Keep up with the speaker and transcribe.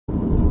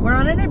We're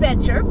on an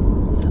adventure.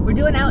 We're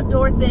doing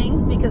outdoor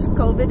things because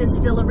COVID is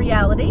still a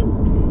reality.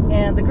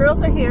 And the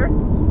girls are here.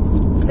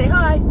 Say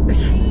hi.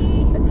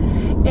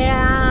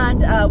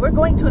 And we're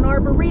going to an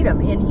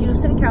arboretum in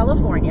Hughson,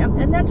 California,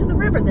 and then to the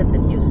river that's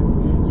in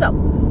Hughson. So,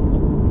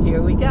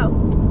 here we go.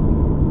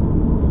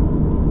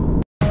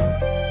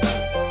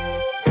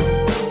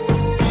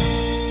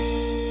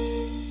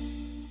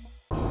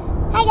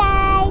 Hi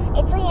guys,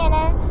 it's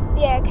Leanna.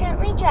 We are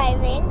currently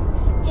driving.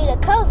 Due to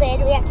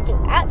COVID, we have to do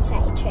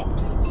outside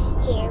trips.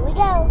 Here we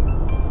go.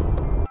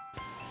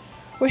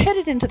 We're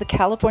headed into the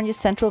California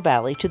Central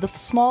Valley to the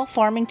small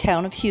farming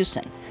town of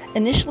Hughson.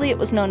 Initially, it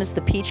was known as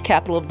the peach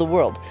capital of the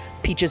world.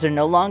 Peaches are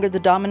no longer the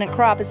dominant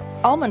crop as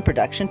almond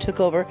production took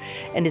over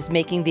and is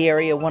making the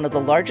area one of the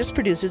largest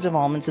producers of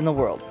almonds in the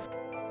world.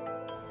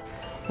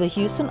 The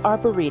Hughson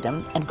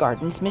Arboretum and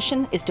Gardens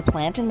mission is to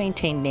plant and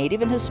maintain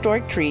native and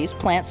historic trees,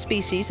 plant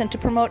species, and to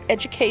promote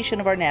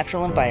education of our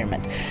natural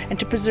environment, and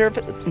to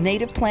preserve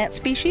native plant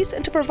species,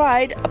 and to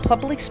provide a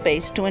public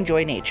space to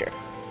enjoy nature.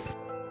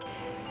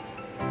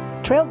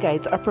 Trail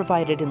guides are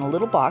provided in a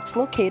little box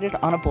located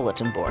on a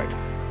bulletin board.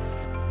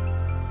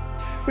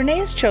 Renee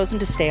has chosen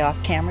to stay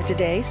off camera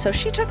today, so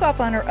she took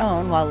off on her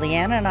own while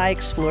Leanna and I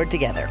explored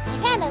together. I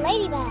found a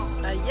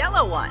ladybug. A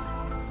yellow one.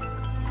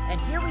 And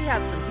here we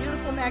have some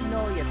beautiful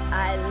magnolias.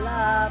 I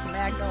love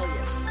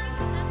magnolias.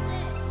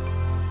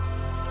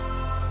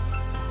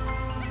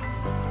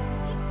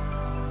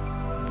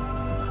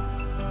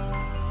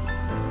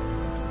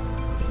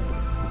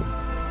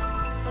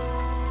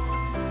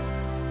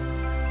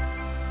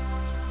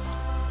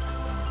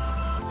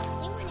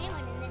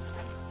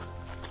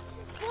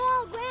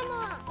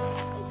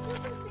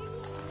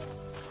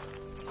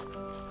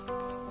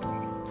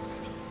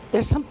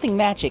 There's something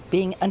magic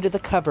being under the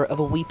cover of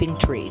a weeping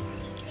tree.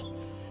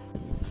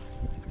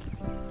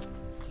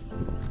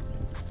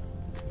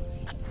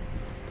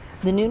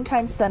 The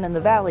noontime sun in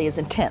the valley is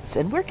intense,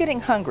 and we're getting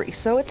hungry,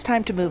 so it's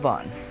time to move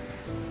on.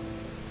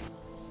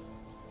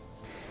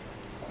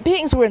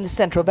 Being as we're in the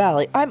Central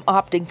Valley, I'm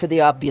opting for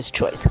the obvious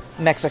choice,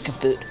 Mexican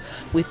food.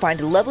 We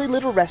find a lovely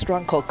little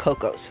restaurant called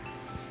Coco's.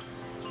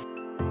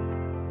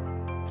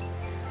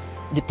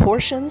 The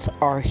portions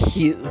are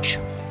huge.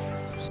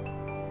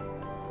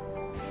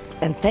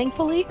 And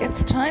thankfully,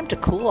 it's time to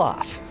cool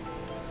off.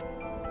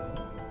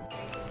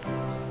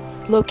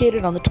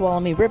 Located on the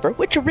Tuoulumne River,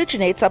 which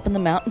originates up in the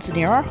mountains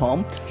near our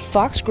home,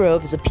 Fox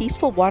Grove is a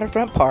peaceful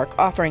waterfront park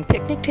offering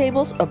picnic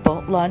tables, a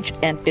boat launch,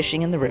 and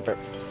fishing in the river.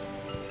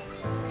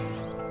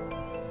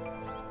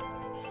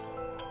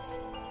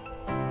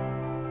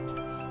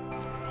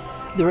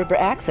 The river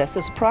access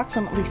is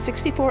approximately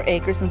 64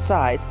 acres in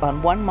size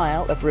on 1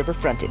 mile of river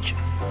frontage.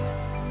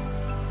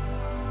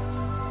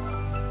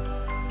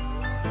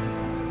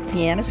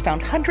 Leanna's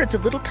found hundreds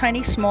of little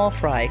tiny small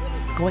fry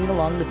going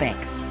along the bank.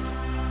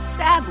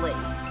 Sadly,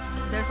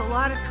 there's a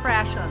lot of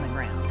trash on the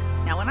ground.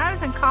 Now, when I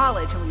was in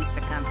college and we used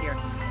to come here,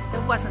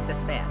 it wasn't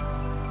this bad.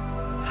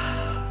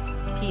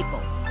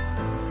 People.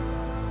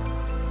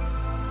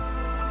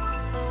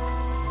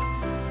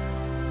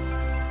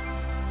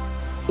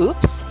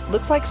 Oops,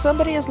 looks like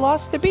somebody has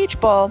lost their beach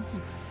ball.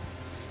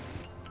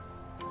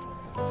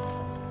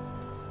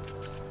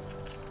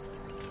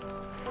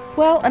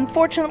 Well,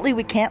 unfortunately,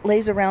 we can't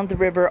laze around the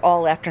river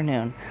all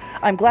afternoon.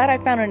 I'm glad I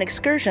found an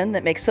excursion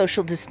that makes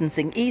social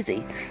distancing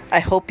easy.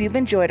 I hope you've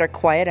enjoyed our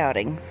quiet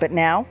outing, but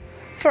now,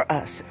 for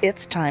us,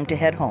 it's time to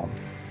head home.